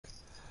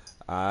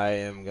I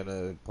am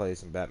gonna play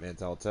some Batman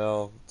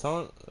Telltale.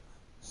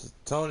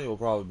 Tony will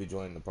probably be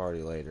joining the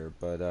party later,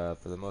 but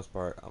for the most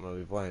part, I'm gonna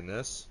be playing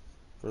this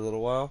for a little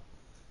while.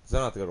 Cause I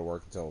don't have to go to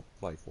work until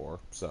like 4,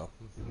 so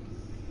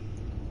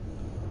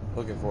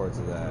looking forward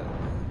to that.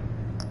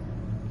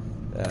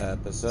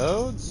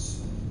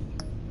 Episodes.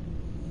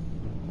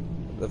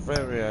 The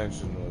fan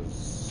reaction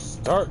was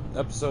start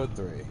episode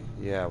 3.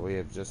 Yeah, we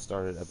have just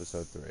started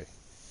episode 3.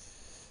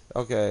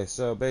 Okay,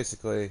 so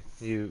basically,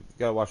 you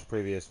gotta watch the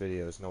previous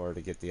videos in order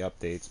to get the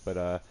updates,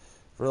 but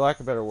for lack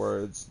of better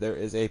words, there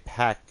is a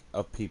pack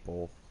of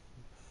people,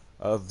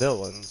 of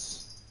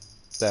villains,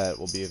 that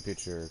will be in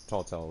future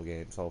Telltale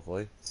games,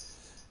 hopefully.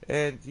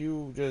 And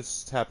you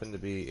just happen to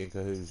be in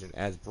cohesion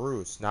as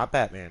Bruce, not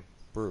Batman,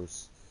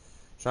 Bruce,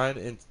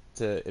 trying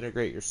to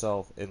integrate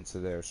yourself into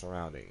their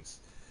surroundings.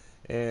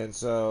 And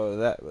so,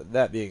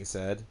 that being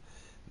said,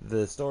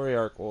 the story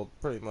arc will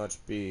pretty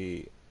much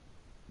be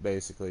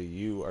basically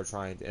you are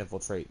trying to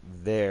infiltrate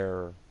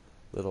their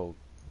little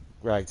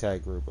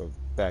ragtag group of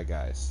bad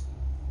guys.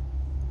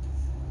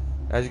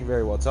 As you can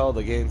very well tell,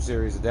 the game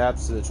series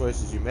adapts to the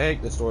choices you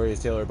make. The story is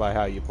tailored by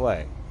how you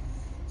play.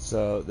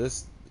 So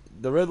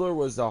the Riddler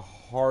was the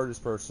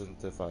hardest person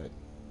to fight.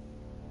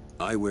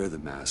 I wear the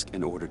mask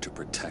in order to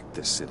protect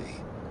this city.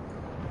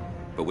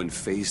 But when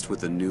faced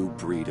with a new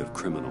breed of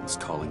criminals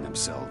calling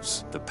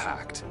themselves the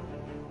Pact,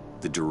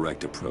 the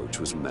direct approach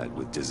was met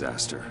with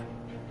disaster.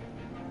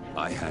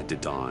 I had to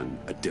don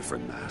a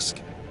different mask.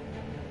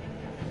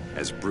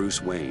 As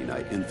Bruce Wayne,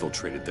 I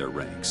infiltrated their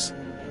ranks.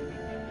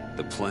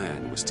 The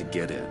plan was to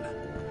get in,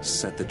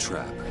 set the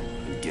trap,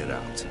 and get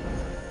out.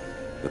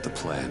 But the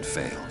plan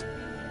failed.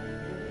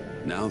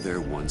 Now they're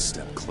one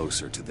step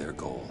closer to their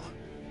goal,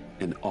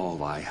 and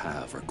all I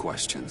have are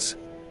questions.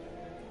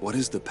 What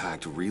is the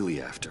Pact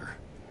really after?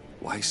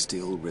 Why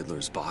steal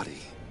Riddler's body?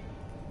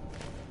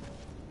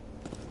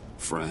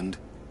 Friend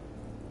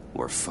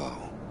or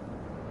foe?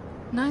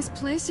 Nice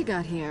place you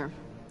got here.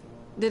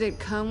 Did it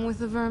come with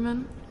the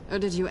vermin? Or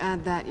did you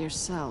add that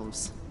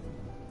yourselves?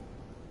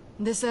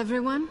 This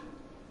everyone?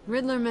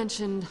 Riddler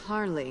mentioned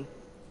Harley.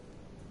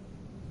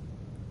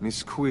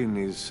 Miss Quinn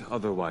is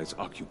otherwise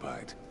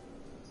occupied.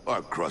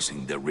 Are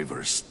crossing the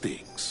river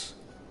Styx.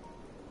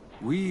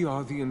 We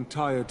are the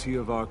entirety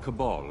of our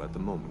cabal at the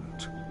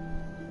moment.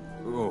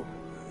 Oh,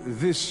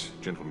 this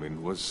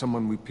gentleman was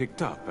someone we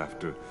picked up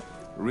after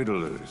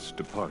Riddler's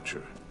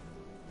departure.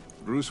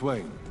 Bruce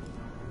Wayne.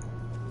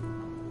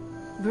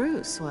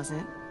 Bruce, was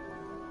it?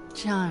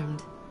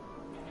 Charmed.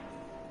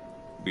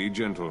 Be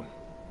gentle.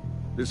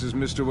 This is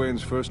Mr.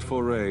 Wayne's first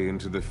foray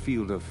into the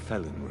field of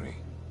felonry.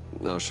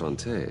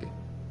 Enchanté.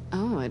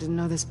 Oh, I didn't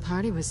know this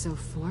party was so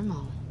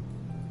formal.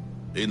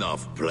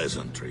 Enough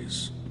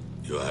pleasantries.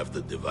 You have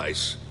the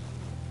device?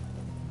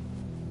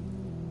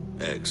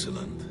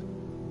 Excellent.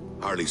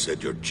 Harley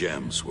said your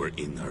gems were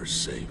in her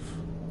safe.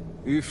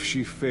 If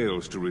she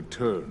fails to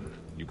return,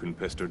 you can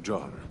pester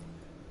John.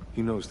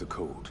 He knows the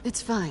code.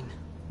 It's fine.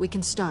 We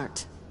can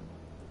start.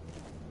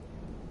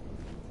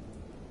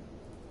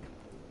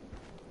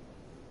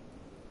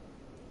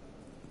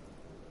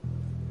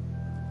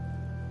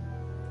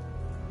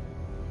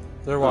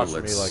 They're watching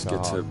me Let's like a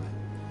get hawk. to...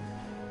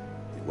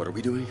 What are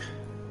we doing?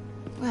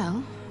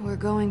 Well, we're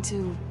going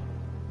to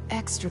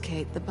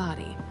extricate the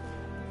body.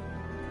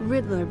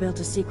 Riddler built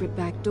a secret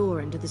back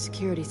door into the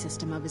security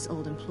system of his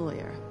old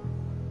employer.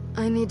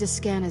 I need to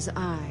scan his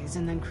eyes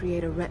and then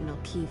create a retinal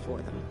key for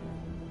them.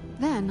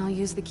 Then I'll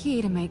use the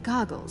key to make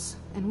goggles,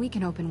 and we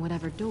can open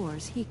whatever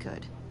doors he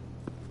could.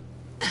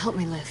 Help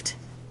me lift.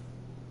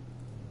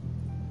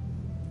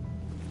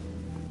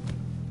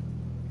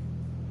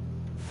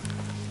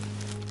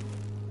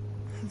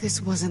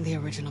 This wasn't the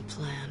original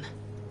plan.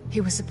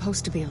 He was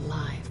supposed to be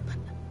alive, but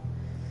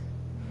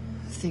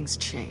things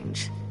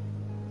change.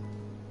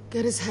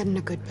 Get his head in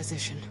a good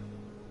position.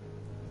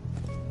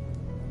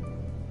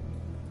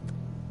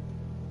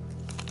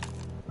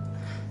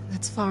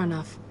 That's far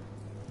enough.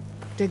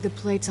 Dig the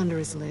plates under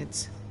his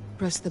lids.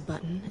 Press the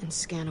button and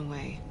scan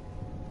away.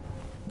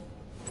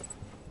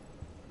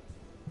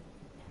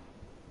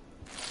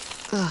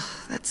 Ugh,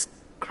 that's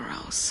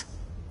gross.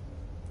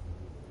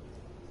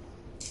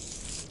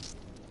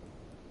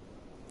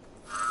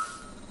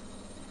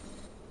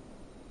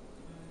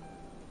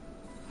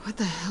 What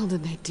the hell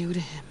did they do to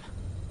him?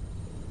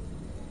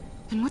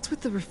 And what's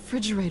with the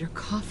refrigerator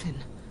coffin?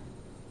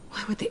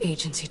 Why would the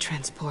agency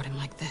transport him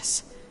like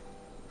this?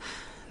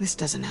 This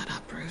doesn't add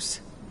up, Bruce.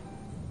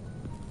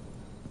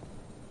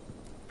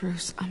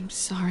 Bruce, I'm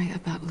sorry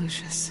about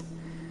Lucius.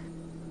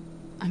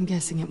 I'm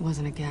guessing it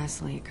wasn't a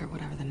gas leak or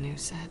whatever the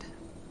news said.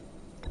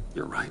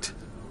 You're right.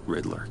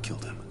 Riddler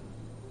killed him.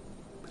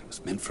 But it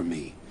was meant for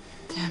me.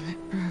 Damn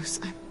it, Bruce.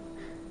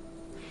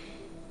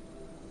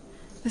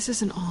 This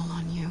isn't all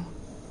on you.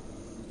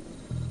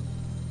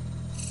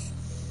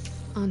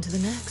 On to the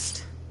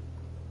next.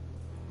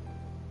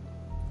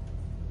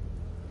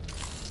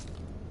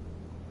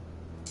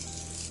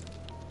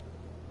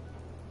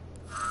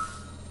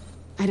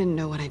 I didn't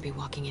know what I'd be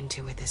walking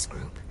into with this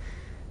group,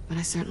 but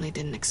I certainly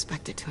didn't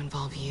expect it to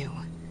involve you.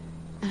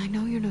 And I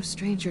know you're no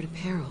stranger to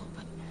peril,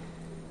 but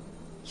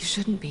you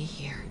shouldn't be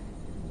here.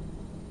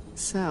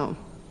 So,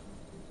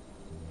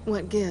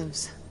 what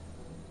gives?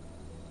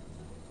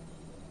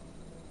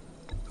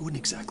 I wouldn't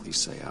exactly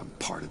say I'm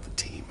part of the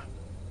team.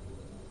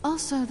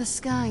 Also, the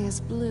sky is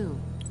blue.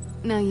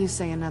 Now you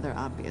say another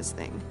obvious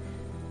thing.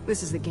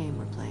 This is the game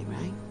we're playing,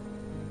 right?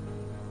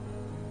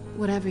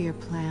 Whatever your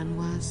plan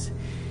was,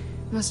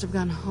 it must have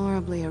gone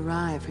horribly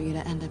awry for you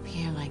to end up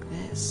here like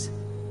this.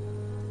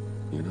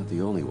 You're not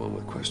the only one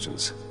with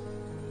questions.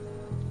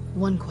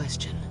 One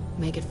question.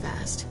 Make it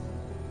fast.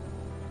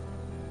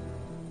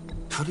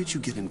 How did you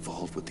get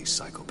involved with these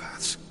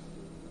psychopaths?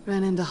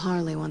 Ran into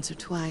Harley once or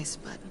twice,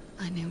 but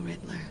I knew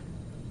Riddler.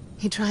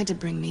 He tried to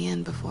bring me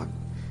in before...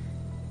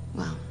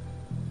 well,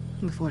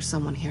 before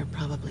someone here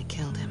probably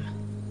killed him.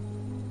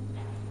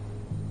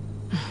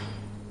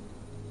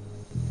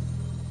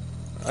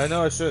 I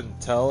know I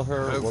shouldn't tell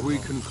her. Have we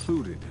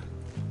concluded?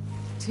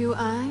 2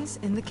 eyes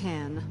in the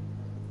can.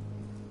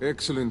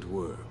 Excellent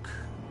work.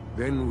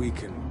 Then we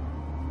can...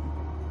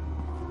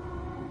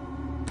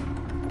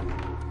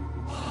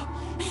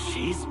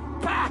 She's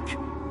back!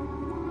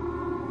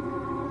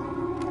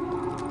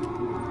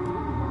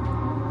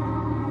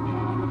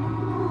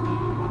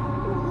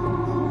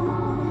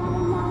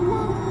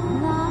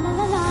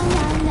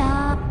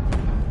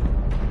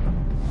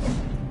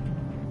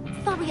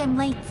 Sorry I'm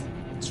late.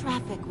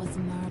 Traffic was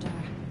murder.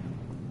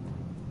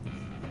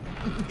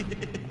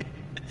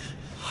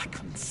 I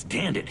couldn't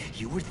stand it.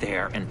 You were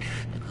there, and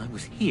I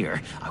was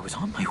here. I was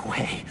on my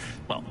way.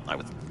 Well, I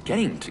was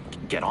getting to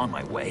get on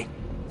my way.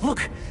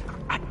 Look,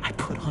 I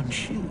put on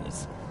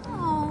shoes.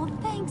 Oh,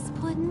 thanks,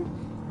 Puddin'.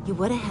 You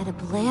would have had a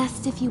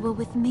blast if you were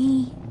with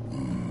me.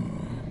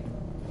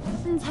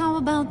 And how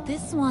about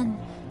this one?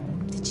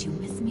 Did you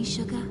miss me,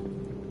 Sugar?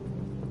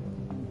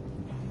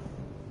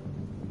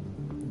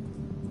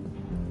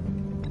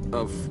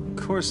 Of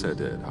course I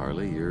did,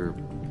 Harley. You're...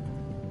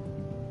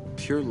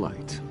 pure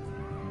light.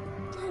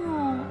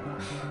 Oh,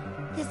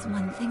 there's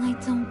one thing I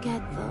don't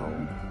get,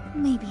 though.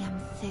 Maybe I'm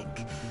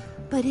thick,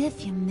 but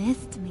if you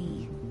missed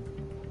me,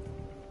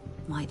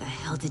 why the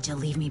hell did you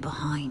leave me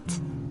behind?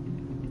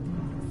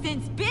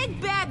 Since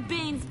Big Bad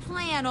Bean's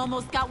plan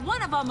almost got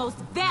one of our most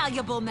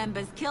valuable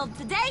members killed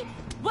today,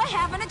 we're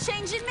having a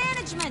change in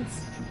management.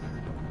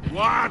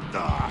 What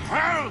the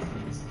hell?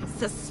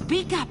 So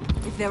speak up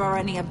if there are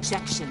any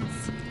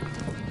objections.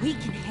 We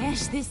can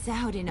hash this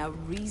out in a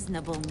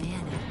reasonable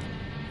manner.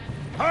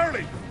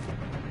 Harley!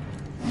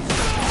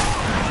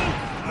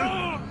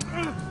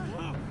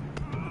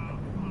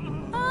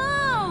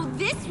 Oh,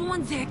 this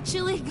one's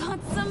actually got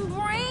some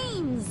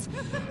brains.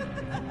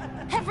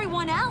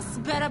 Everyone else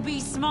better be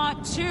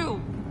smart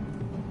too.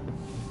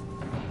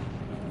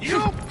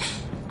 You!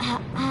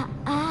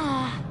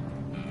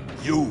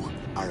 You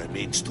are a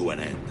means to an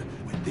end.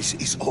 When this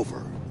is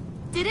over,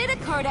 Did it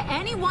occur to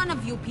any one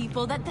of you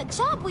people that the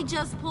job we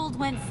just pulled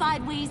went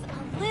sideways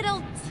a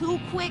little too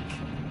quick?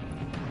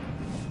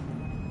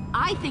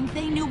 I think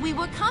they knew we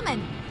were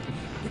coming,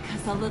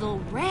 because a little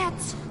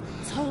rat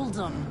told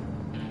them.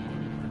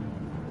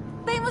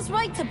 Bane was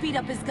right to beat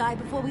up his guy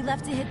before we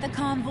left to hit the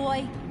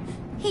convoy.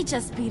 He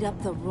just beat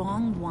up the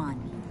wrong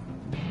one.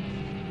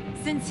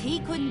 Since he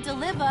couldn't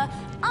deliver,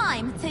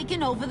 I'm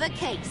taking over the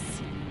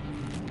case.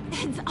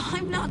 And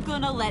I'm not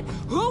gonna let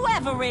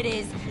whoever it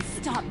is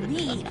stop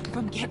me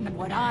from getting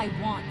what I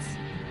want.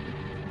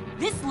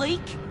 This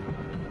leak,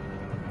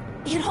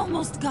 it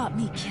almost got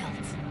me killed.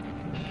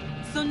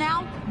 So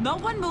now, no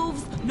one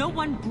moves, no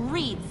one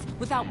breathes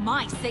without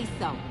my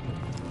say-so.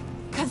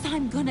 'Cause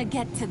I'm gonna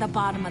get to the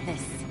bottom of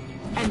this.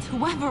 And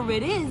whoever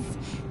it is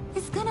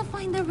gonna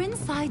find their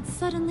inside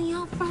suddenly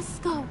al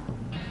fresco.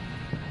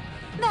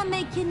 That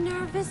make you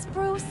nervous,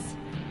 Bruce?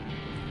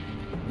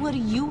 What do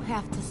you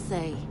have to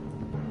say?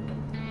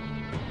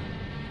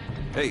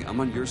 Hey, I'm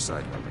on your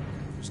side.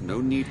 There's no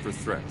need for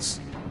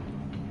threats.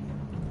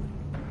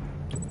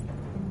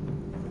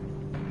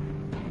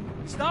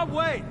 Stop,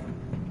 wait!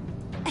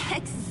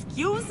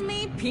 Excuse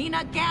me,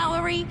 Peanut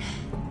Gallery?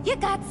 You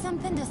got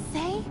something to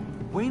say?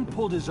 Wayne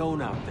pulled his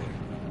own out there.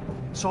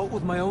 Saw it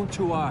with my own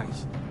 2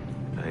 eyes.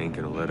 I ain't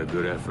gonna let a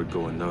good effort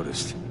go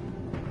unnoticed.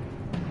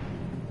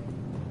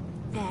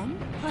 Then,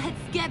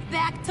 let's get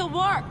back to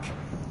work.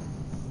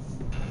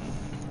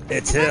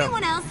 It's If him.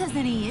 anyone else has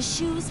any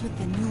issues with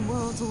the New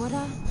World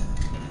Order,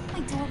 my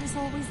door is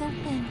always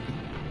open.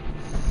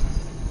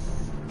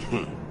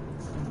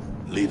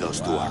 Lead us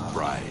to our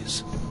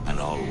prize, and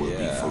all will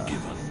be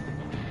forgiven.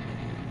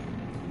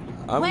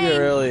 I'm Wayne,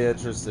 really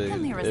interested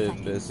come here a in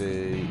second.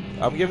 Missy.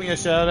 I'm giving a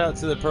shout out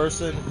to the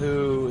person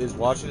who is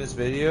watching this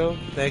video.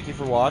 Thank you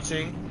for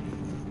watching.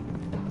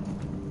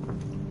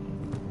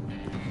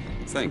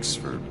 Thanks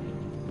for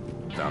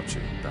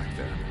vouching back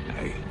there.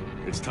 Hey,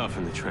 it's tough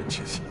in the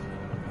trenches.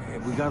 Hey,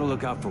 we gotta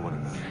look out for one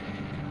another.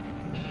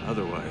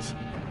 Otherwise...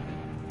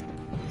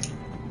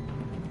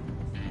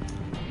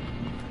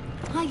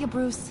 Hiya,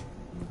 Bruce.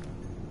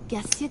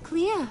 Guess you're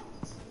clear.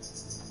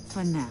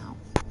 For now.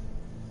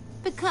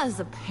 Because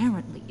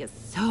apparently you're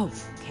so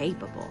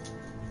capable.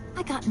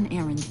 I got an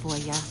errand for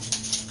you.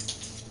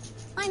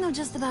 I know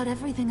just about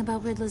everything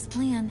about Riddler's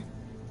plan.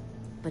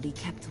 But he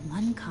kept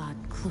one card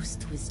close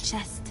to his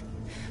chest.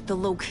 The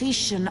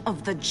location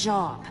of the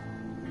job.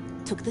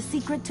 Took the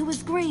secret to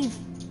his grave.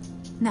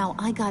 Now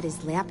I got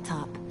his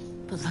laptop.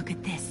 But look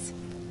at this.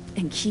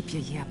 And keep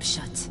your yap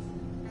shut.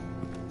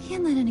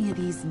 Can't let any of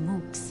these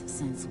mooks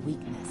sense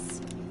weakness.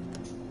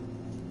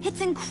 It's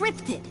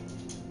encrypted!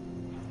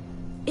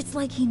 It's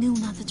like he knew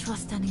not to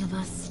trust any of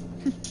us.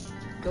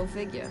 Go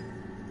figure.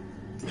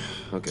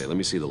 Okay, let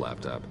me see the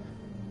laptop.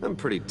 I'm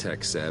pretty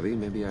tech savvy.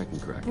 Maybe I can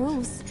crack it.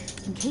 Bruce,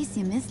 in case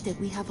you missed it,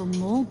 we have a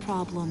mole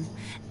problem.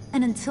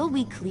 And until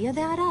we clear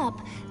that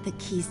up, the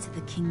keys to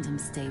the kingdom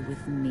stay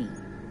with me.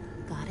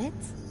 Got it?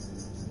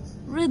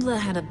 Riddler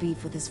had a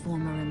beef with his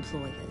former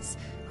employers,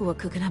 who are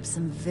cooking up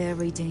some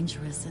very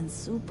dangerous and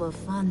super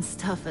fun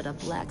stuff at a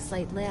black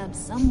site lab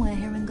somewhere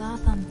here in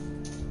Gotham.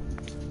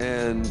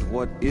 And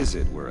what is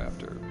it we're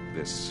after?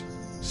 This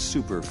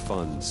super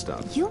fun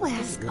stuff? You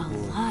ask a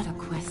lot of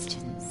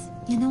questions.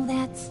 You know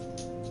that?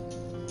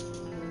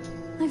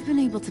 I've been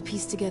able to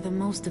piece together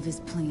most of his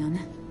plan.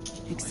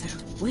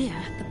 Except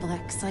where the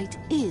black site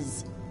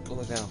is. Go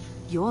lay down.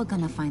 You're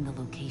gonna find the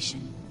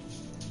location.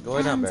 Go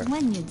lay down, Bear. And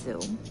when you do,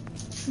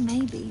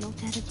 maybe you'll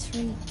get a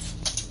treat.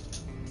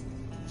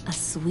 A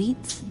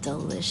sweet,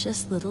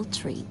 delicious little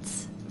treat.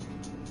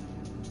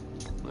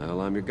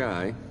 Well, I'm your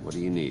guy. What do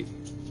you need?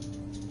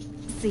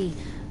 See,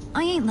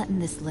 I ain't letting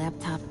this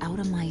laptop out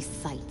of my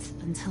sight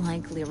until I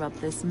clear up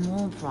this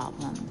mole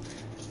problem.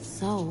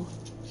 So,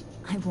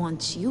 I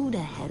want you to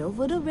head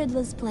over to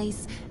Riddler's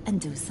place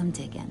and do some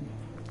digging.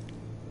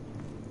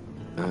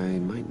 I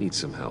might need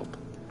some help.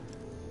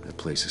 That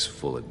place is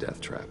full of death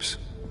traps.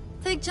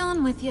 Take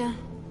John with you.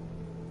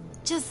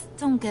 Just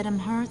don't get him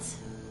hurt.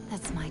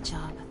 That's my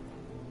job.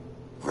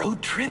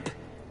 Road trip?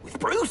 With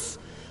Bruce?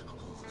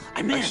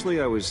 I'm in.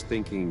 Actually, I was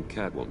thinking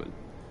Catwoman.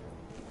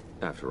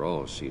 After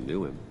all, she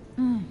knew him.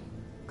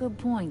 Good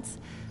point.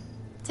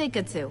 Take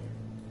her too.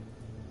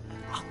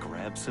 I'll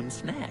grab some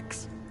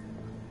snacks.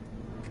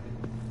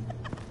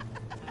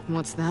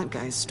 What's that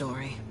guy's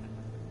story?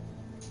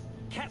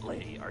 Cat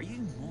lady, are you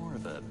more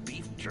of a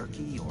beef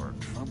jerky or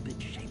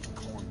trumpet-shaped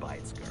corn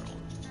bites girl?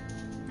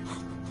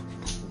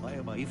 Why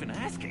am I even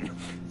asking?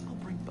 I'll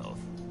bring both.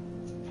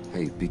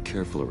 Hey, be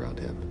careful around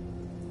him.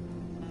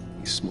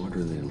 He's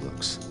smarter than he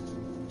looks.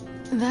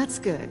 That's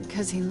good,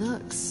 because he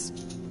looks...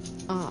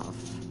 off.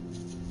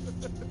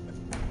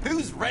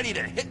 Who's ready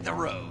to hit the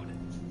road?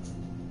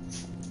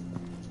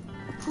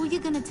 Who you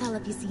gonna tell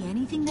if you see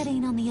anything that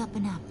ain't on the up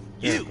and up?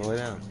 Yeah, You! go lay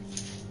down.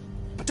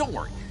 But don't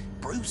worry,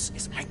 Bruce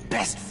is my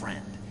best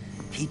friend.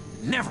 He'd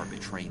never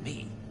betray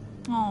me.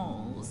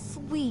 Oh,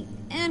 sweet,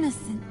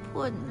 innocent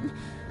puddin'.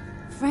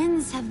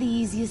 Friends have the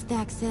easiest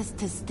access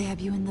to stab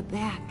you in the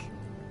back.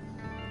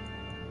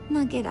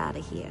 Now get out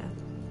of here.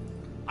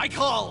 I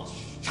call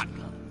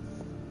shotgun.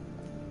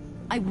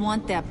 I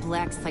want that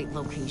black site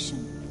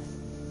location.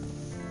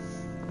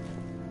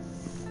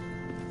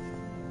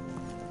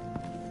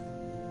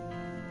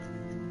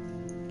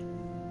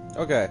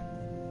 Okay.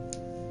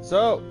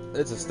 So,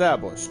 it's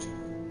established.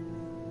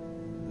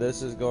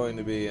 This is going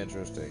to be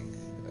interesting.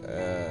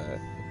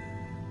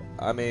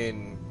 I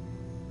mean,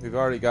 we've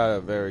already got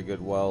a very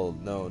good,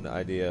 well-known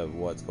idea of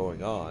what's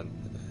going on.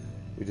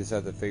 We just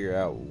have to figure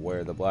out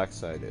where the black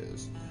site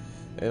is.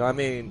 And I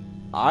mean,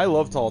 I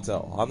love Tall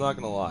Tale. I'm not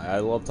gonna lie. I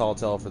love Tall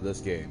Tale for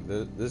this game.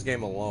 This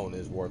game alone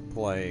is worth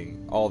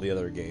playing all the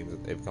other games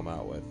that they've come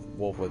out with.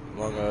 Wolf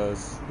Among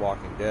Us,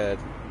 Walking Dead.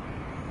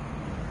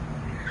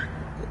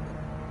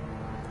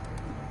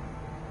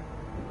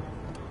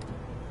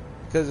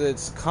 Because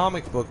it's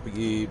comic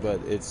book-y,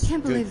 but it's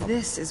Can't believe good.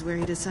 this is where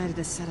he decided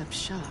to set up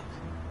shop.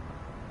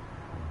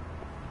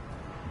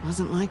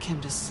 Wasn't like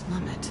him to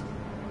slum it.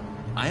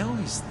 I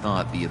always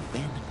thought the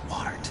abandoned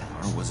water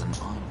tower was an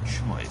odd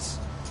choice.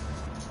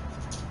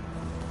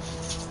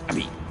 I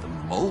mean, the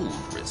mold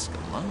risk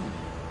alone.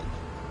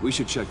 We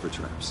should check for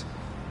traps.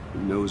 Who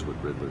knows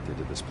what Riddler did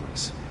to this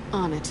place?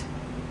 On it.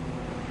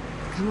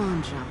 Come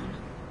on, John.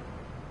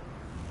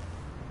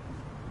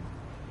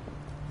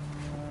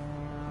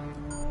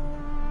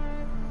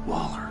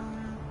 Waller.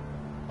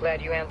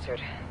 Glad you answered.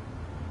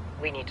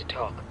 We need to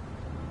talk.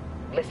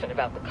 Listen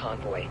about the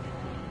convoy.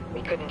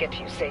 We couldn't get to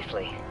you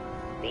safely.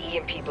 The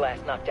EMP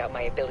blast knocked out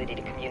my ability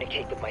to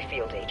communicate with my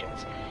field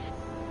agents.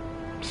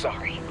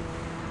 Sorry.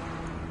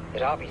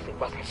 It obviously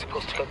wasn't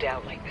supposed to go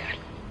down like that.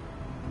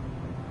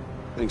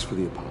 Thanks for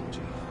the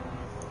apology.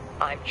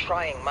 I'm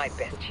trying my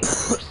best here,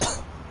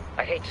 Bruce.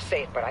 I hate to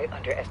say it, but I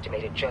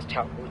underestimated just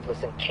how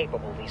ruthless and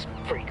capable these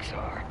freaks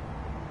are.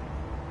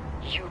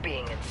 You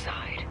being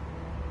inside,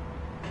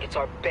 it's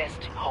our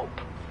best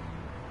hope.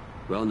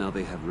 Well, now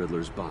they have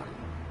Riddler's body.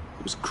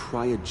 It was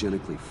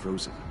cryogenically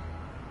frozen.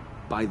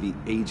 By the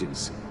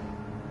agency.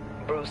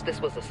 Bruce,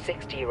 this was a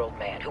 60-year-old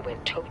man who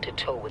went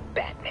toe-to-toe with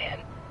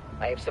Batman.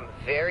 I have some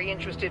very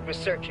interested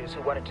researchers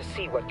who wanted to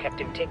see what kept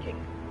him ticking.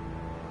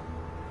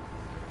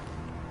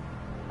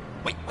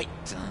 Wait,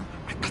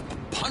 I got the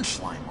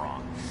punchline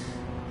wrong.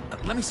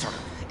 Let me start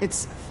over.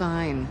 It's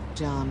fine,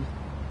 John.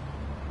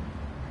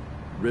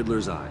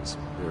 Riddler's eyes.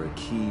 They're a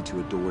key to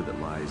a door that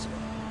lies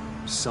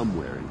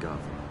somewhere in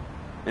Gotham.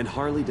 And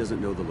Harley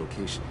doesn't know the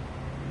location.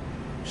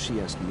 She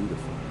asked me to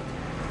find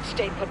it.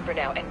 Stay put for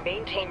now and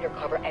maintain your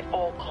cover at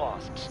all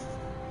costs.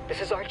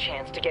 This is our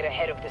chance to get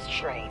ahead of this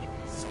train.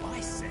 So I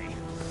say,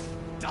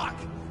 Doc,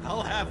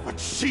 I'll have what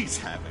she's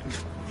having.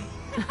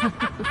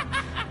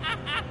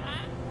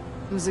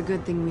 It was a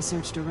good thing we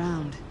searched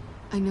around.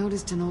 I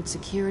noticed an old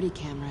security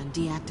camera and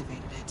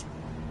deactivated it.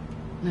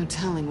 No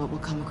telling what we'll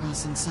come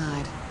across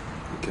inside.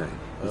 Okay,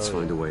 let's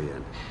find a way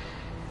in.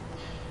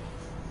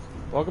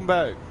 Welcome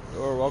back,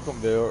 or welcome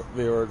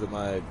viewer to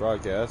my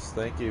broadcast.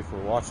 Thank you for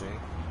watching.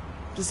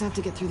 Just have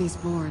to get through these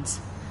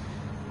boards.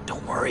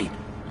 Don't worry,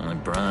 I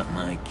brought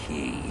my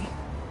key.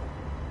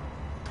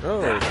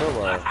 Oh,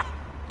 so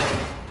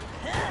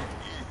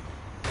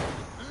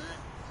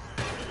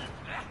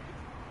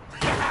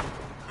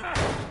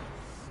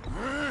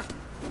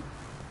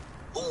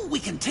Ooh, we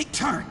can take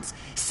turns.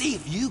 See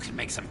if you can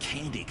make some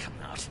candy come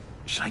out.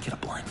 Should I get a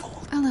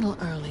blindfold? A little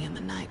early in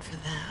the night for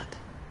that.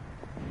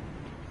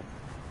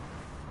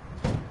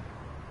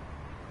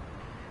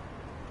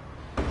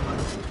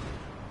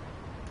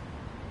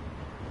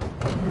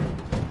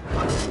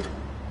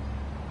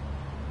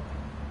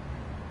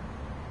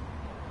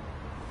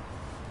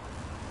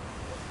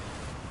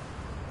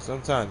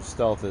 Sometimes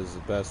stealth is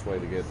the best way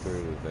to get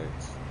through to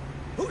things.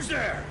 Who's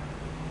there?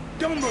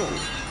 Don't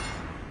move!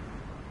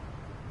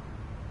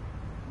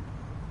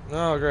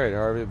 Oh, great,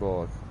 Harvey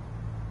Bullock.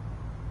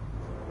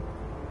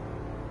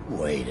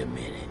 Wait a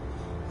minute.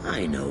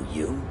 I know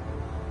you.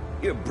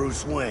 You're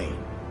Bruce Wayne.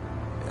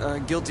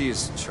 Guilty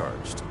as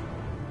charged.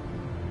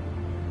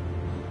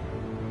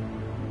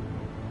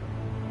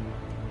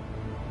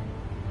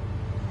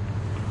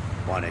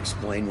 Want to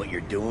explain what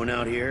you're doing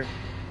out here?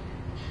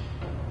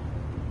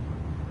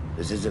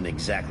 This isn't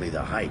exactly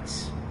the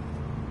Heights.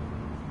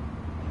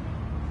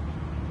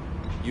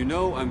 You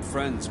know I'm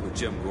friends with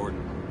Jim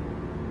Gordon.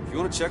 If you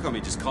want to check on me,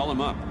 just call him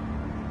up.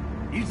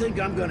 You think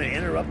I'm gonna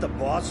interrupt the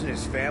boss and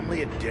his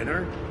family at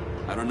dinner?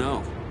 I don't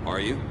know. Are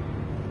you?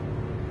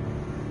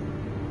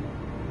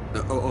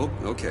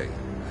 Okay.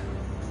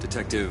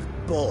 Detective...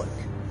 Bullock.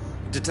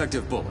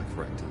 Detective Bullock,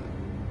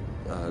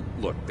 right.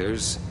 Look,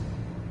 there's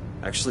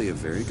actually a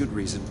very good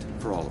reason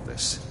for all of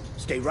this.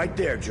 Stay right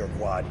there,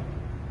 jerkwad.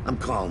 I'm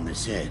calling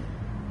this in.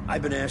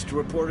 I've been asked to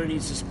report any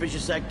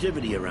suspicious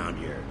activity around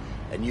here,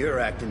 and you're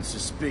acting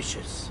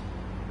suspicious.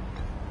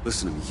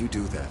 Listen to me, you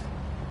do that,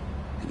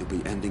 and you'll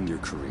be ending your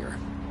career.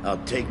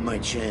 I'll take my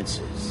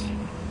chances.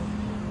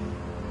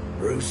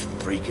 Bruce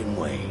freaking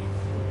Wayne.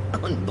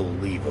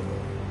 Unbelievable.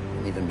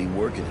 Wouldn't even be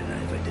working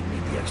tonight if I didn't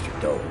need the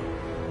extra dough.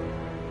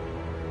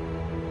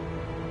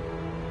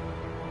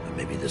 But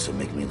maybe this'll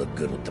make me look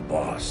good with the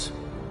boss.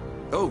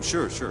 Oh,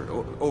 sure.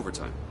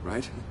 Overtime,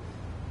 right?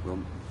 Well,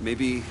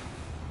 maybe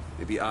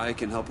I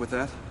can help with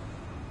that?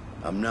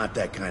 I'm not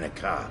that kind of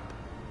cop.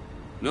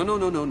 No,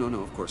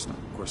 of course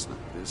not.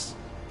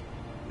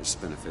 This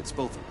benefits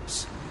both of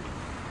us.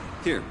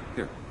 Here,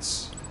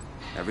 it's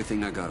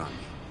everything I got on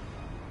me.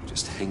 You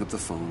just hang up the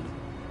phone,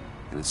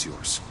 and it's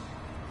yours.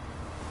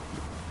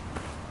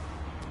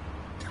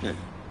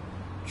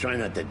 Try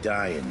not to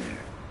die in there.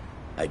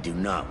 I do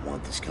not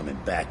want this coming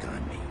back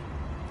on me.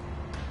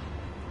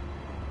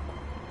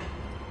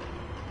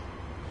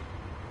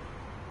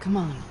 Come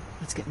on,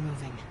 let's get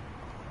moving.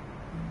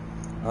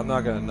 I'm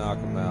not gonna knock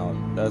him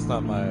out. That's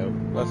not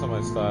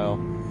my style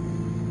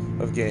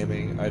of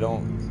gaming.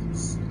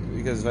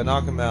 Because if I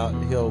knock him out,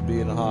 he'll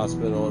be in a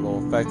hospital,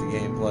 it'll affect the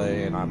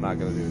gameplay, and I'm not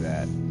gonna do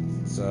that.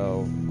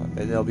 So,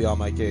 and he'll be on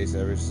my case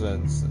ever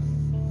since.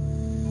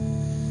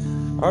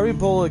 Harvey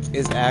Bullock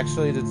is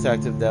actually a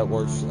detective that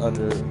works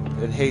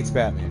and hates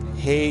Batman.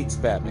 Hates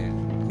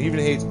Batman. He even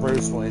hates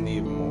Bruce Wayne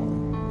even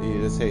more. He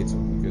just hates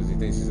him because he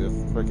thinks he's a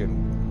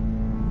freaking...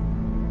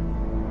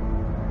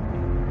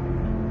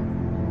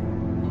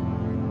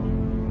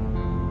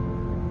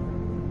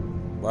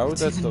 Why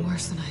would it's even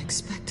worse than I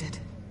expected.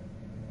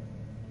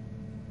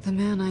 The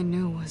man I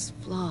knew was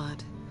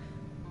flawed,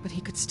 but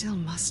he could still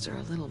muster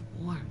a little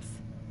warmth.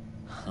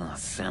 Huh,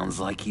 sounds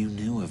like you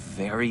knew a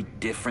very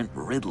different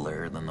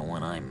Riddler than the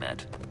one I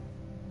met.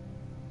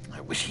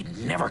 I wish he'd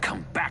never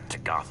come back to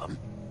Gotham.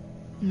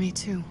 Me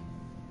too.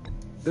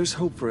 There's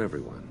hope for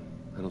everyone.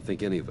 I don't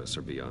think any of us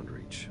are beyond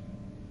reach.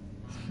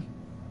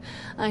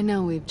 I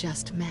know we've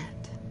just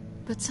met,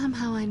 but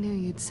somehow I knew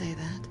you'd say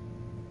that.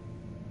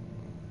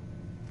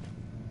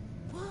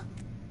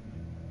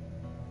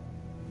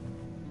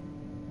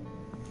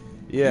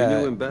 Yeah. You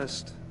knew him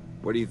best.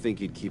 Where do you think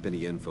he'd keep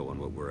any info on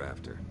what we're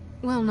after?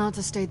 Well, not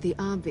to state the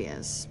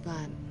obvious,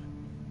 but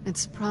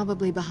it's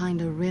probably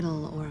behind a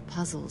riddle or a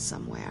puzzle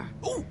somewhere.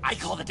 Ooh, I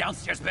call the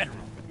downstairs bedroom.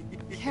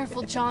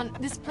 Careful, John.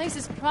 This place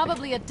is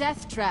probably a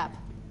death trap.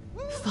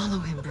 Follow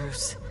him,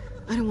 Bruce.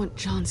 I don't want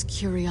John's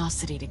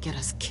curiosity to get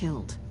us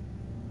killed.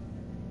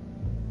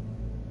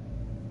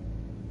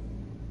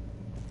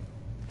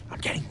 I'm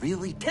getting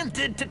really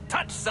tempted to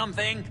touch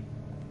something.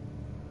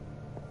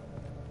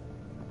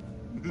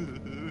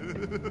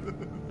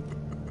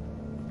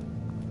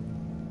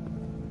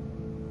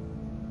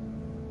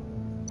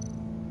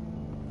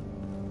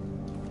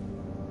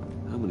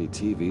 many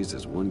TVs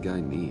does one guy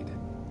need?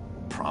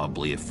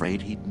 Probably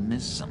afraid he'd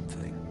miss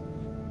something.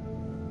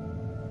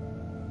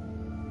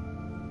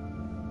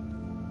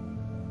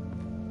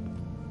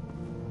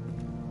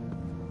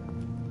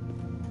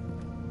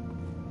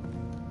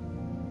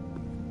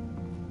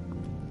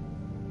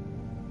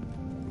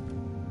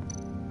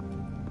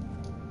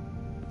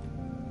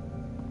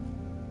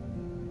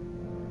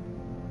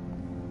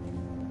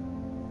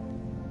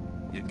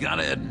 You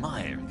gotta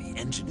admire the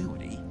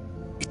ingenuity.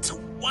 It's a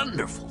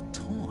wonderful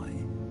toy.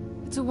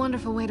 It's a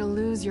wonderful way to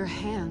lose your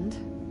hand.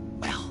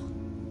 Well,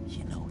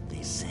 you know what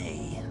they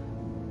say.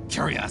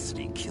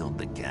 Curiosity killed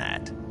the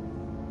cat.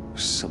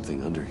 There's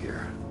something under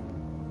here.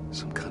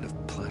 Some kind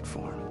of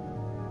platform.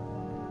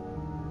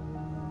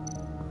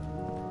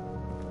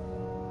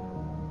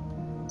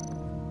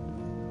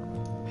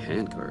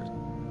 Handcart.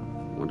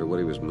 Wonder what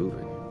he was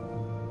moving.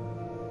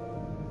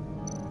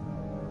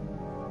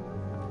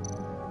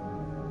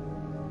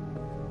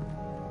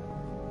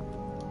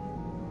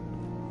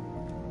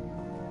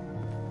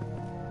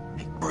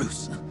 Hey,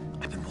 Bruce,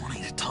 I've been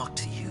wanting to talk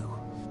to you.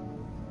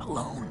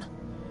 Alone.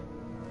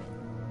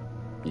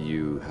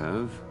 You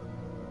have?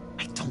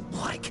 I don't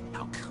like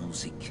how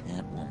cozy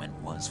Catwoman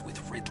was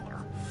with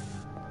Riddler.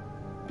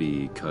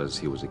 Because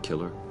he was a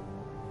killer?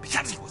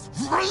 Because he was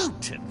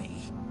rude to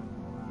me.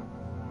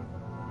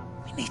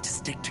 We need to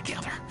stick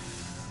together.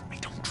 I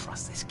don't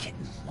trust this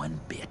kitten one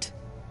bit.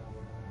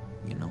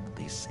 You know what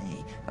they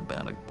say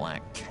about a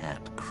black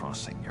cat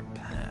crossing your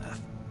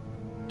path?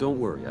 Don't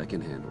worry, I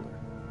can handle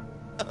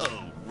her.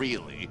 Oh,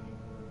 really?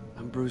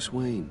 I'm Bruce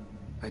Wayne.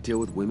 I deal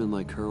with women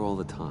like her all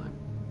the time.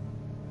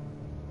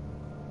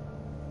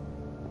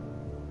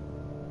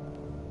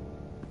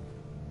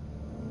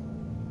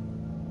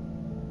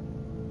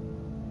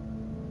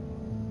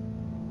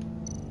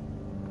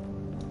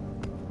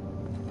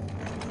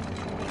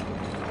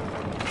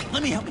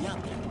 Let me help you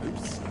out there,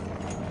 Bruce.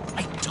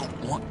 I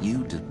don't want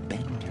you to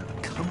bend your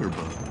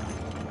collarbone.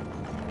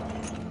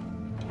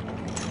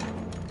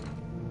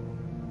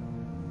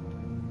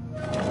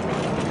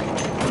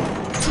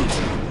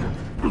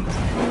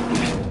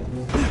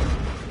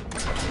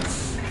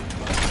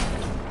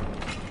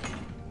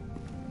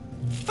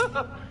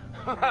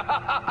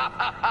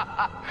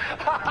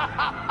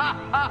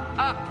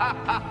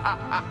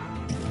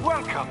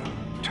 Welcome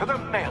to the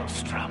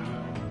Maelstrom.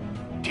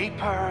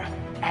 Deeper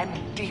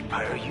and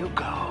deeper you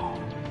go.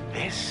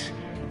 This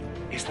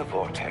is the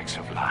vortex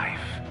of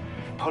life,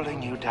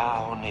 pulling you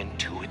down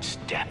into its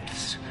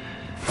depths.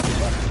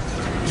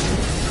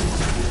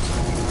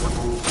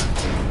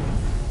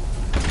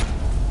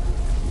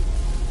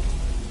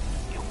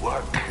 You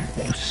work,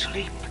 you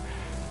sleep,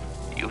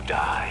 you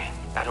die.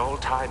 At all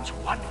times,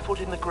 1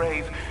 foot in the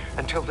grave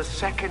until the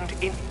second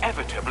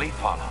inevitably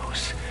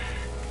follows.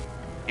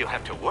 You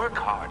have to work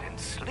hard and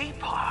sleep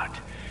hard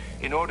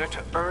in order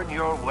to earn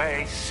your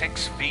way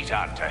 6 feet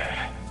under.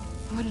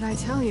 What did I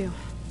tell you?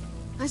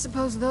 I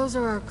suppose those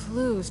are our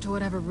clues to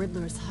whatever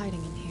Riddler's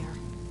hiding in here.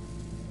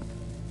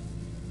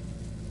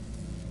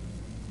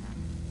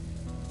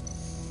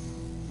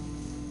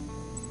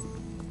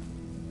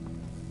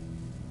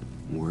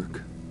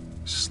 Work,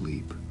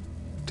 sleep,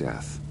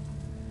 death.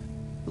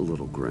 A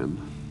little grim.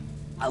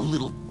 A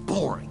little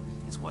boring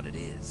is what it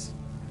is.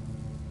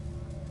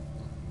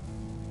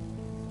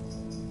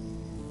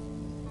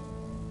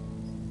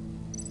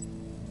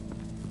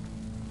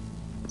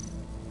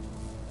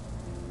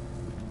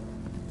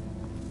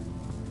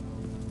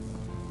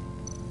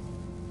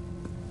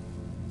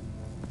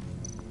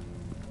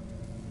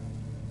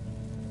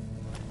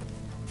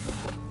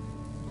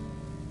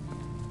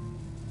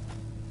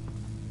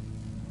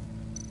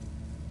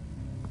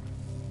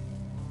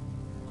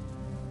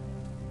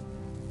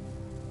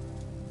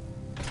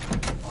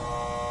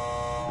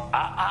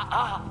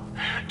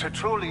 To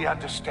truly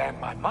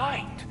understand my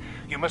mind,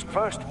 you must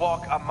first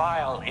walk a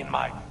mile in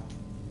my...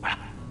 Well,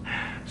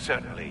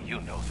 certainly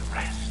you know the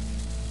rest.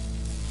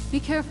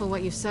 Be careful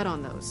what you said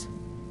on those.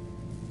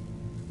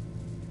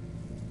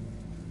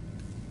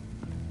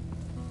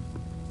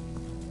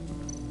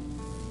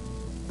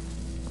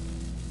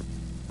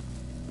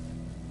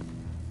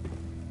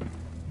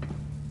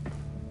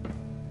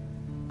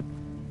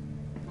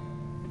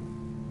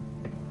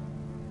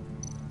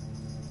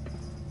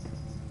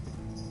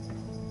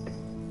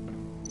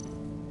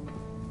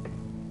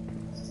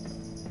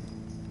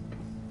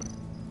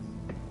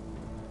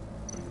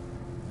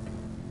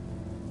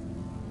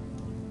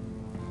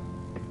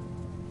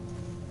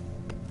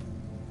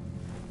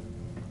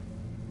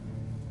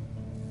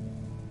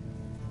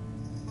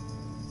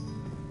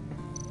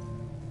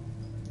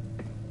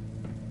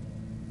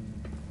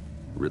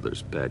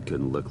 Riddler's bed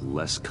couldn't look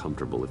less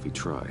comfortable if he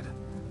tried.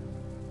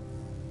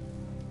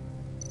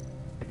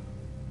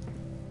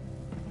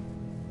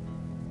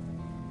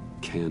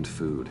 Canned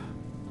food,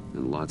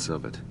 and lots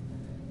of it.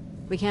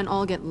 We can't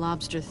all get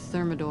lobster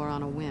thermidor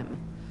on a whim.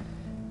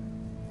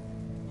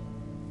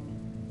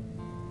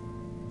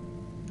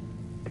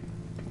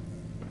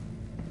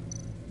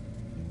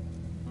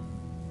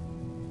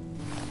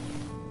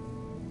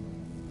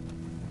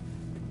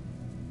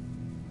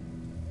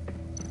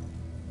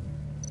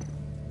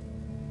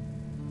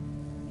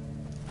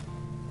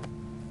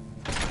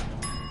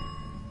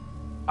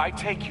 I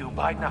take you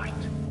by night.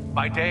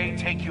 By day,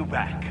 take you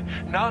back.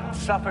 None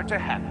suffer to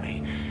have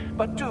me,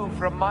 but do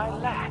from my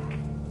lack.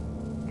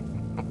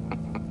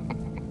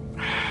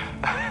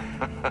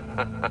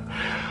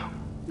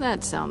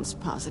 That sounds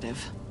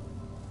positive.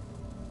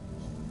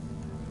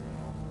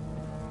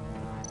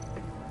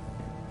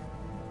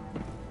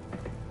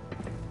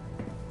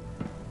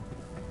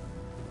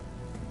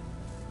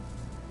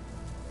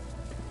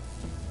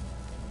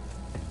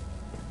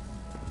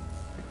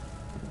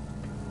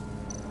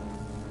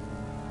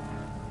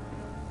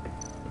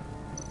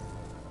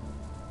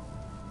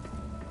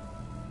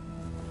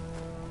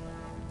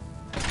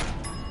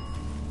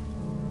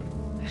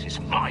 This is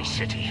my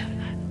city.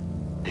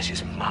 This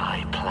is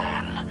my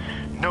plan.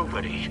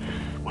 Nobody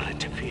will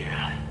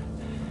interfere.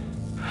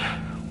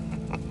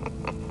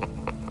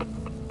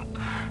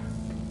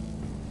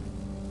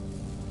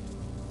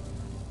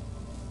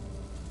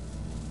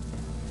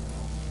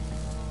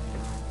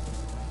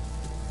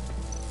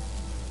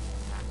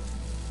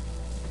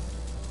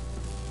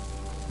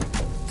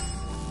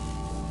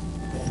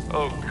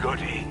 Oh,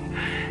 goody.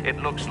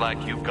 It looks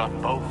like you've got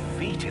both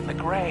feet in the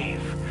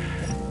grave.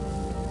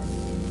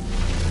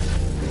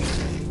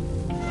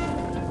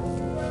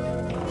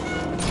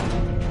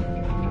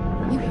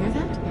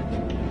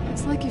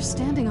 It's like you're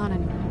standing on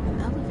an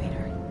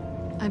elevator.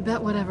 I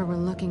bet whatever we're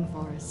looking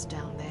for is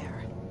down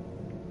there.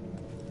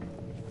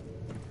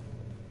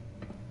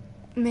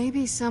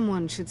 Maybe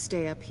someone should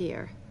stay up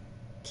here.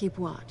 Keep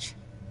watch.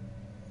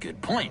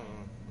 Good point.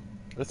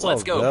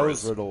 Let's go, those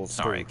Bruce. riddles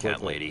Sorry, pretty cat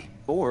quickly. lady.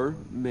 Or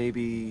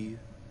maybe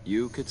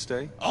you could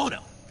stay? Oh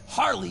no,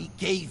 Harley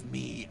gave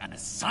me an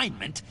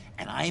assignment,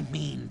 and I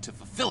mean to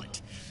fulfill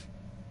it.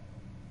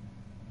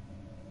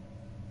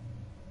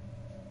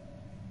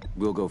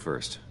 We'll go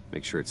first.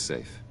 Make sure it's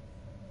safe.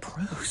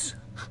 Bruce,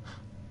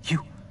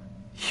 you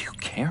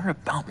care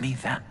about me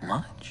that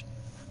much?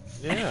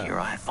 Yeah. And here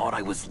I thought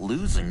I was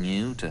losing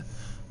you to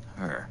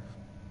her.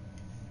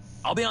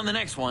 I'll be on the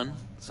next one,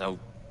 so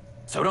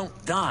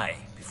don't die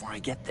before I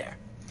get there.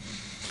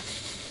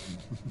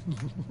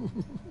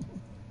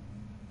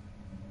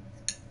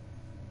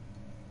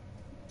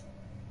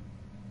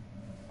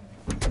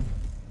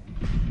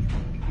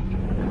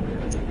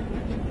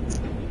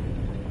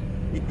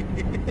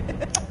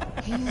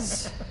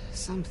 He's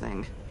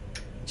something.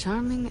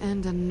 Charming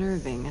and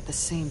unnerving at the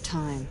same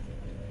time.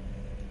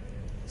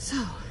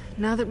 So,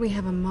 now that we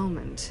have a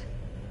moment,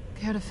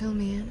 care to fill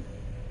me in?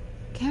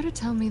 Care to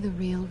tell me the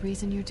real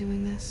reason you're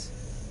doing this?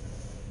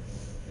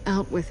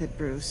 Out with it,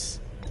 Bruce.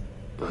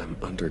 I'm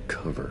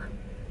undercover.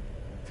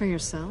 For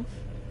yourself?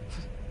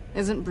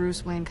 Isn't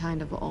Bruce Wayne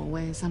kind of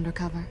always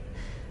undercover?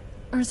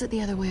 Or is it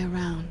the other way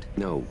around?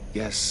 No,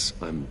 yes,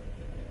 I'm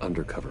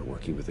undercover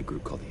working with a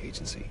group called the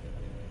Agency.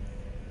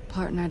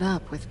 Partnered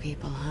up with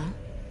people, huh?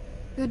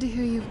 Good to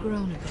hear you've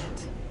grown a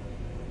bit.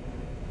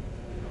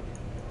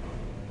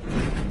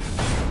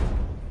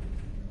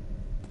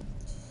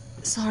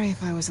 Sorry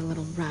if I was a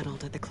little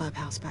rattled at the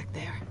clubhouse back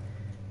there.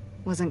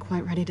 Wasn't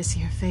quite ready to see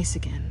your face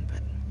again,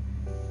 but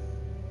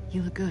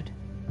you look good.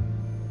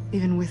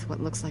 Even with what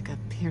looks like a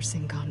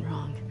piercing gone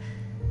wrong.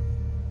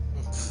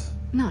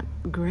 Not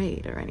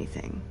great or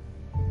anything.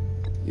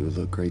 You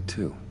look great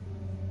too.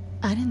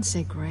 I didn't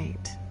say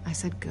great. I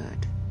said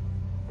good.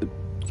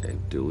 Okay,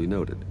 duly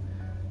noted.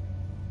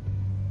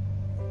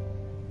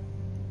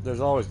 There's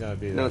always gonna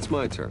be that. Now it's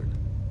my turn.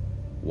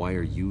 Why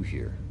are you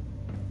here?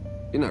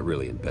 You're not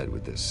really in bed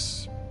with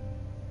this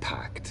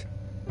pact.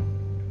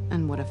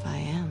 And what if I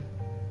am?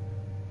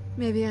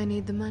 Maybe I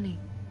need the money.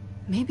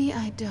 Maybe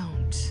I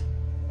don't.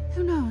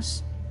 Who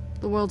knows?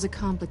 The world's a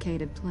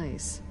complicated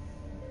place.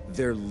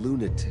 They're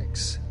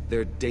lunatics.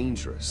 They're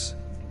dangerous.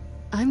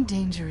 I'm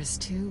dangerous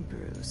too,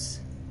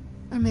 Bruce.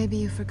 Or maybe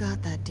you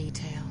forgot that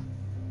detail.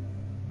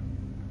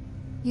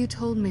 You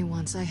told me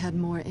once I had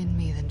more in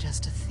me than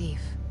just a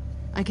thief.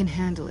 I can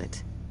handle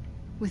it.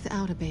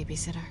 Without a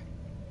babysitter.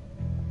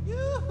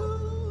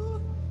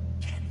 Yoo-hoo!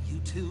 Can you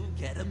two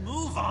get a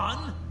move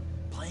on?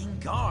 Playing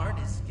guard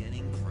is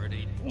getting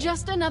pretty...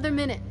 Just another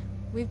minute.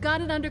 We've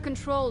got it under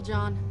control,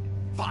 John.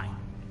 Fine.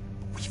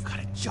 We've got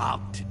a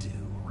job to do,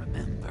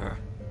 remember?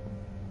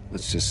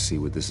 Let's just see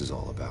what this is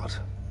all about.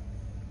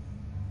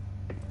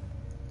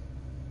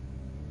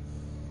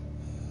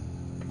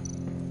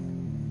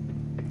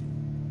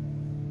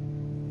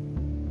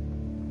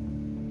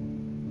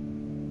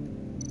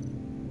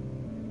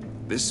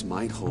 This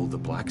might hold the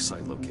black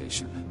site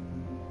location.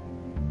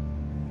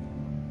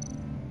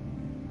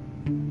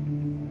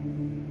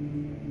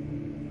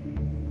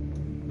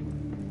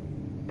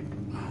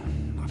 Oh,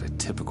 not a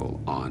typical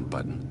on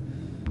button.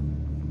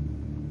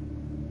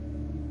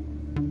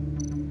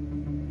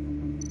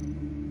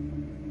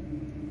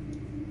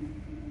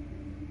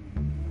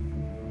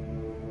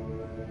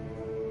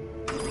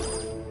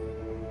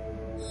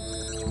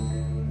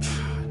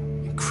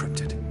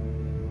 Encrypted.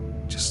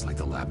 Just like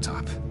the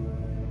laptop.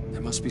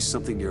 There must be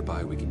something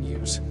nearby we can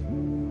use.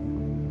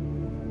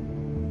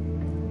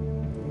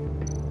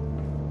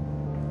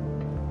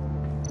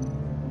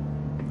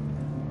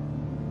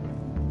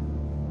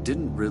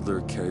 Didn't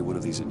Riddler carry one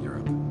of these in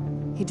Europe?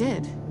 He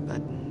did,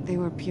 but they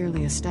were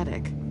purely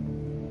aesthetic.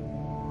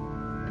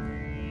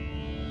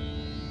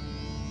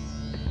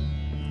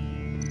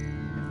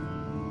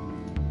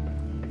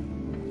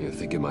 You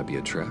think it might be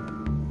a trap?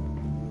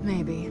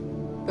 Maybe.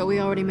 But we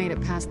already made it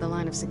past the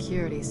line of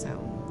security, so...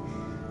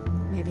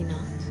 maybe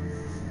not.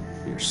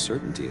 Your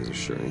certainty is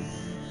assuring.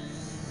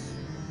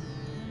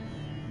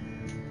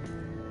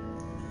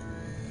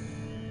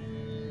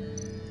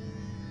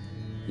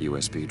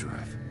 USB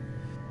drive.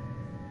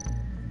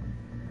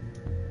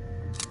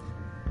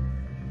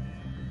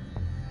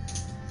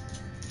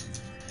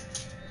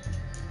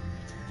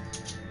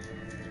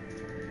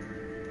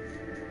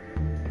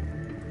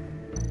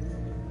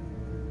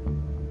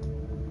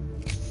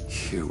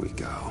 Here we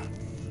go.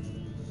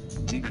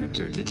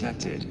 Decryptor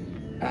detected.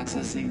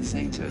 Accessing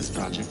Sanctus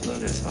Project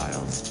Lotus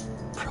files.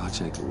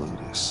 Project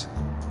Lotus.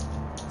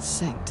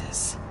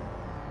 Sanctus.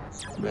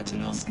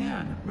 Retinal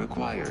scan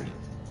required.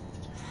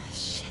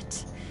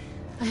 Shit.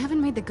 I haven't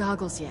made the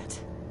goggles yet.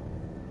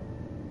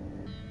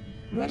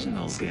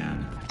 Retinal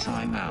scan.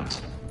 Timeout.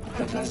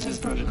 Hephaestus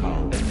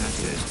protocol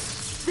enacted.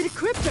 The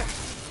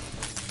decryptor!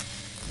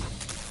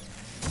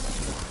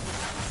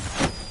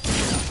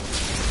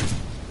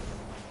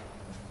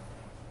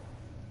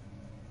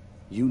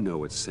 You know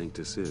what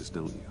Sanctus is,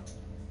 don't you?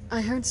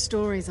 I heard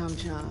stories on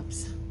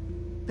jobs.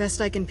 Best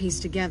I can piece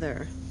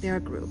together, their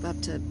group up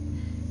to...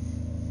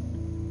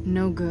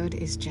 no good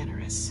is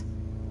generous.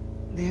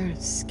 They're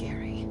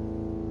scary.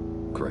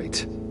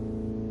 Great.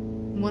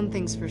 One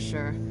thing's for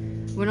sure.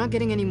 We're not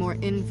getting any more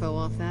info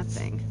off that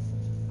thing.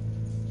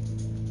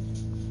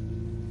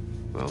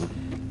 Well,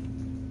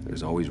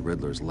 there's always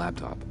Riddler's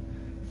laptop.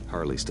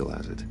 Harley still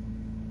has it.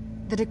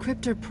 The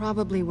decryptor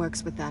probably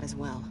works with that as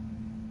well.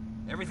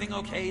 Everything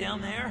okay down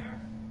there?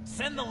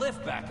 Send the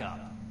lift back up.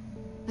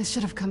 I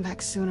should have come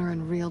back sooner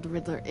and reeled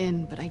Riddler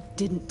in, but I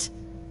didn't.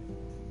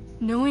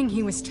 Knowing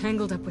he was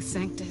tangled up with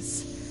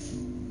Sanctus,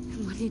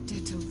 and what he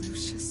did to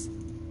Lucius.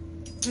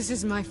 This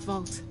is my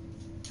fault.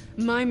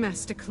 My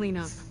mess to clean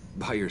up.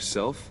 By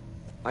yourself?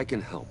 I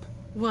can help.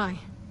 Why?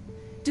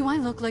 Do I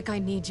look like I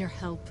need your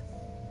help?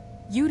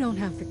 You don't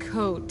have the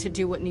code to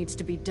do what needs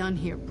to be done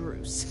here,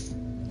 Bruce.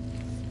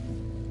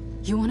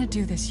 You want to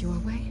do this your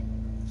way?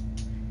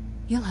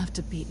 You'll have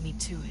to beat me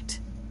to it.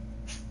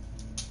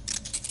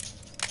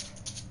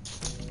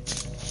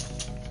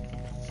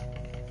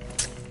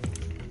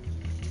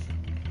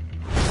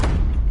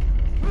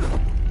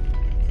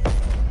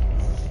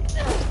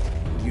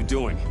 What are you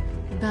doing?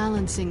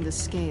 Balancing the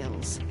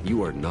scales.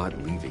 You are not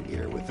leaving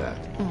here with that.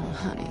 Oh,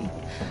 honey.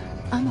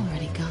 I'm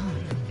already gone.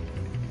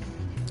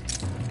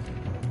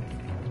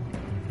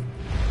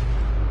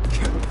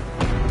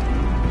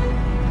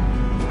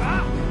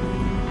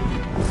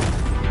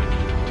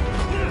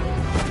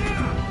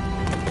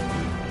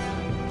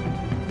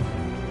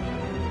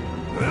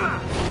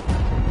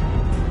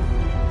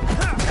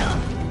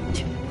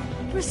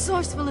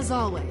 Resourceful as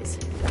always.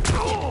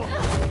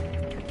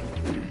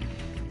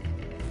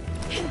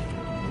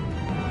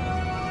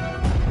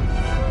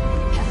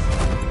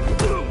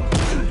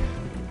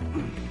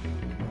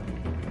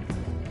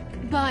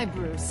 Bye,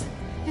 Bruce.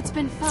 It's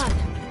been fun.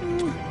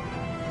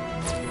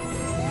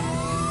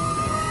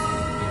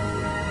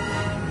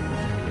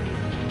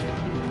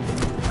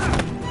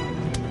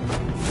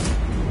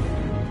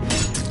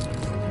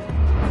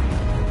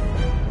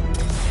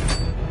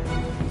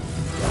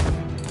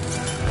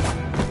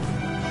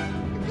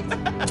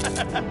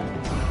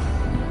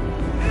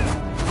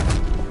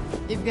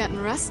 You've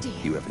gotten rusty.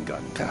 You haven't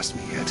gotten past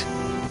me yet.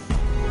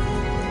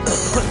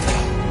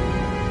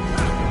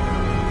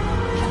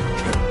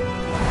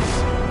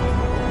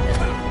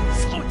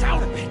 Slow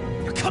down a bit.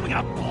 You're coming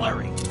out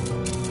blurry.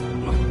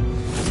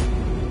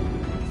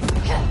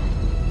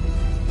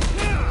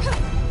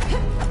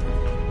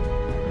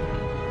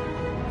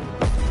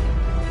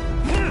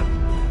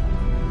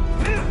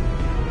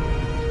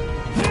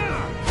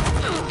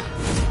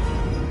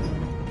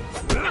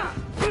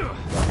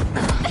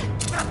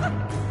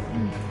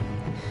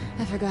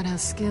 I forgot how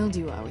skilled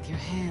you are with your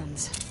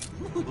hands.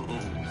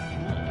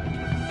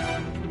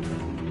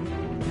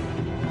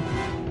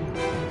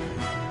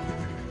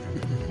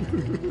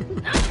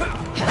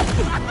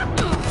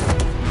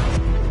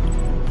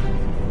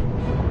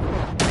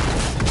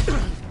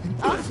 An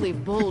awfully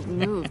bold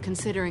move,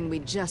 considering we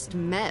just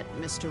met,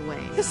 Mr. Wayne.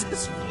 Is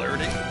this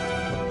flirting?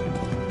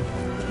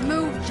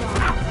 Move,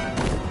 John.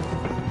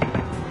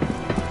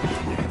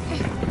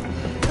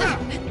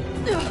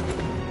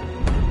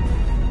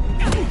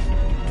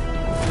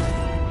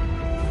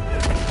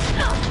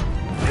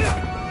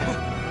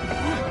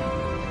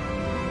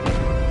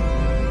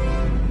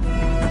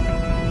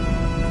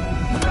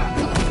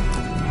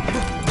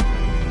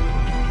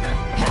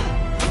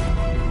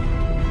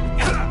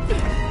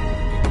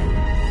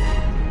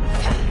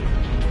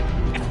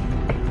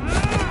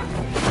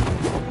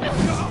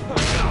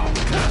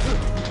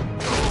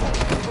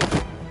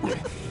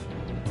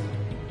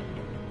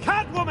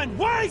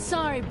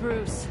 Sorry,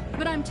 Bruce,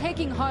 but I'm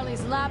taking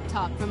Harley's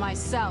laptop for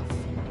myself.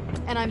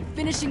 And I'm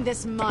finishing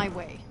this my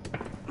way.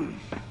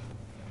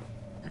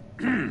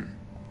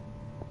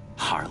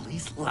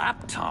 Harley's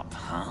laptop,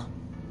 huh?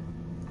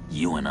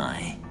 You and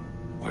I,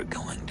 we're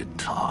going to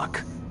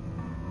talk.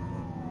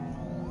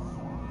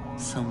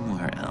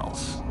 Somewhere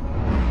else.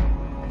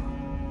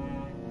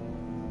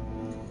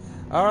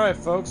 Alright,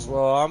 folks.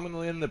 Well, I'm going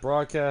to end the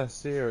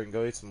broadcast here and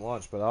go eat some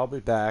lunch, but I'll be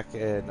back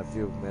in a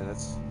few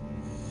minutes.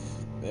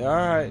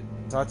 Alright.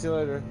 Talk to you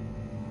later.